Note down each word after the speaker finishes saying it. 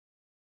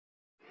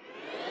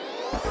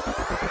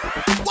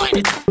Wind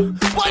it up,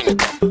 wind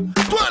it up,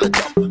 twirl it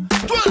up,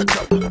 twirl it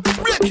up,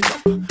 break it up,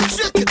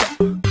 shake it up,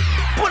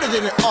 put it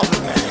in the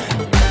oven, man.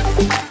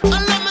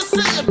 And let me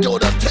see you do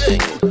the thing,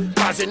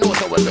 cause you know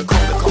so when we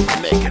come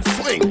to make it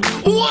swing.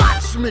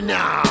 Watch me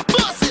now,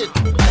 bust it.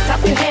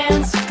 Clap your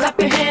hands, clap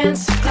your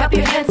hands, clap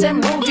your hands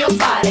and move your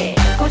body.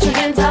 Put your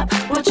hands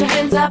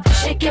up,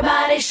 shake your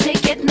body,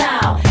 shake it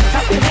now.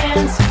 Clap your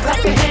hands,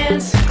 clap your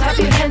hands, clap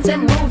your hands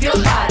and move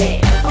your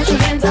body. Put your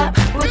hands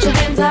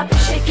up,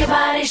 shake your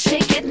body,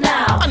 shake it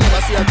now. I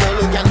never see a girl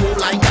who can move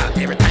like that.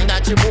 Every time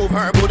that she move,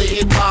 her booty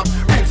hit pop.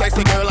 Real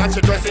sexy girl and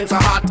she dressing so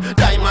hot.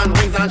 Diamond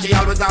rings and she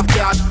always have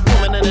cash.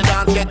 Women in the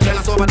dance get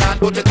jealous over that,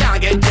 but you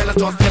can't get jealous,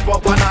 just step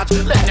up a notch.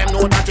 Let them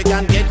know that you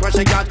can get what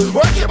she got.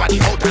 Work your body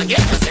out and get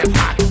yourself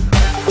hot.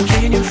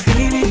 Can you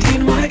feel it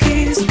in my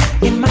kiss,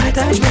 in my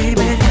touch,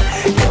 baby?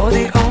 You're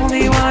the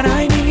only one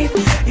I need.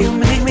 You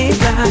make me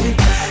fly.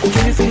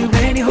 Can you feel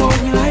when you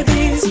hold me like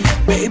this?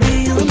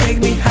 Baby, you make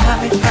me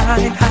high,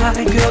 high,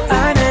 high. Girl,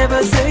 I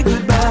never say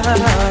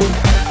goodbye.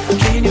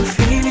 Can you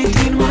feel it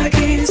in my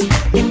kiss,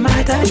 in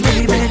my touch,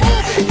 baby?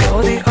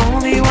 You're the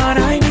only one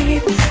I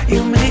need.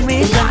 You make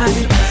me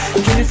fly.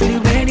 Can you feel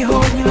when you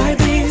hold me like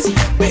this?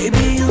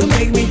 Baby, you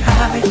make me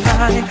high,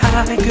 high,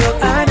 high. Girl,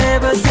 I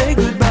never say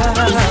goodbye.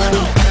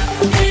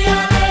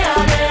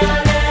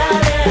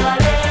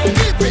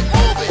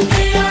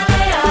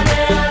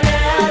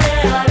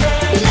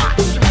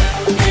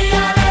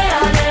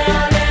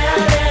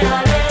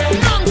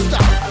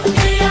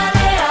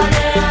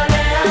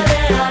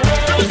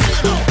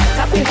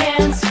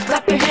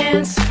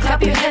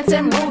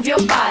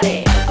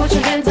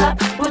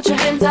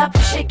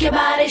 Shake your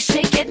body,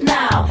 shake it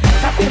now.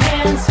 Clap your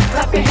hands,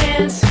 clap your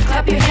hands,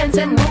 clap your hands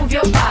and move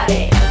your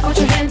body. Put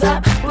your hands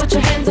up,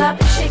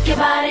 shake your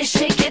body,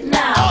 shake it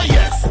now. Oh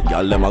yes!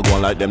 Y'all them a go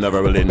like them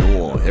never really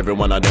know. Every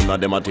one of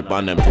them a tip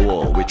on them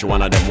toe. Which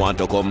one of them want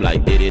to come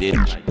like did?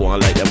 One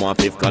like them want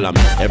fifth column.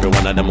 Every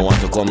one of them want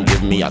to come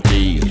give me a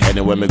key.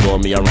 Anywhere me go,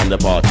 me around the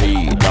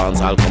party. Dance,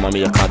 I'll come and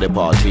me a call the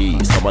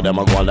party. Some of them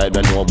a go like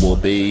they know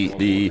about B.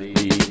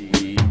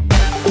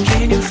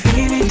 Can you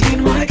feel it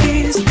in my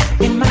kiss,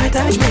 in my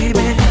touch,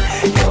 baby?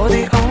 You're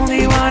the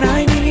only one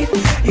I need.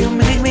 You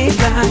make me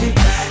fly.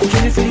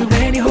 Can you feel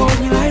when you hold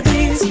me like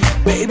this?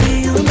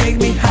 Baby, you make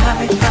me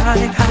high,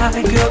 high,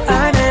 high. Girl,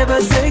 I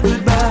never say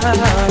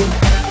goodbye.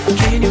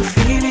 Can you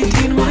feel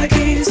it in my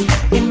kiss,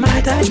 in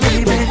my touch,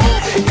 baby?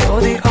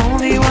 You're the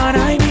only one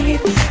I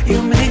need.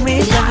 You make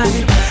me fly.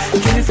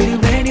 Can you feel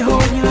when you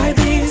hold me like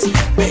this?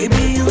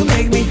 Baby, you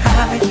make me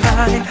high,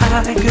 high,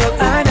 high. Girl,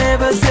 I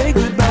never say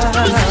goodbye.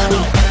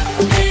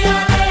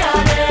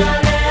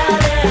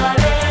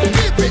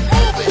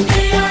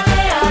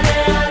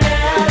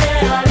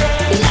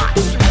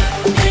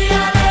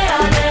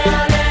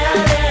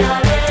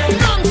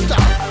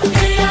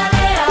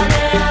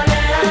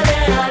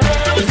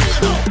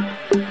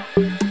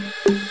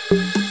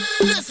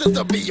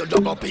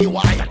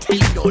 P.Y. I tell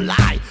you no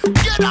lie.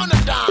 Get on the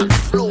dance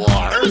floor.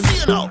 See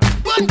you now.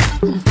 Bun,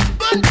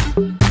 bun,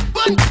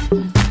 bun,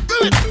 do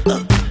it.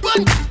 Bun,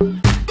 bun,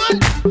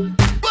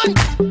 bun.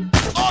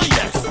 Oh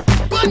yes.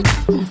 Bun,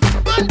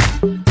 bun,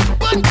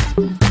 bun,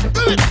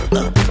 do it.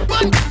 Bun,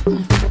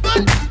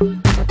 bun,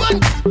 bun.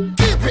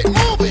 Keep it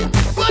moving.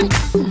 Bun,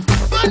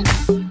 bun,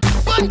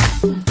 bun,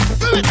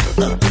 do it.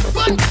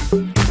 Bun,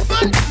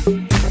 bun,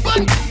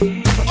 bun.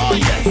 Oh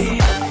yes.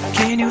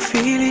 Can you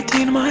feel it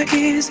in my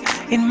kiss,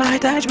 in my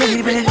touch,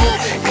 baby?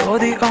 You're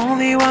the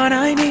only one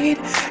I need.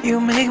 You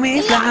make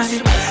me fly.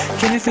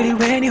 Can you feel it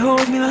when you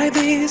hold me like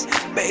this?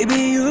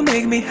 Baby, you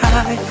make me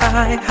high,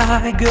 high,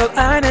 high. Girl,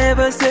 I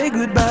never say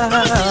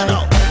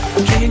goodbye.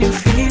 Can you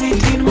feel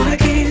it in my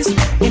kiss,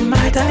 in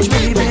my touch,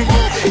 baby?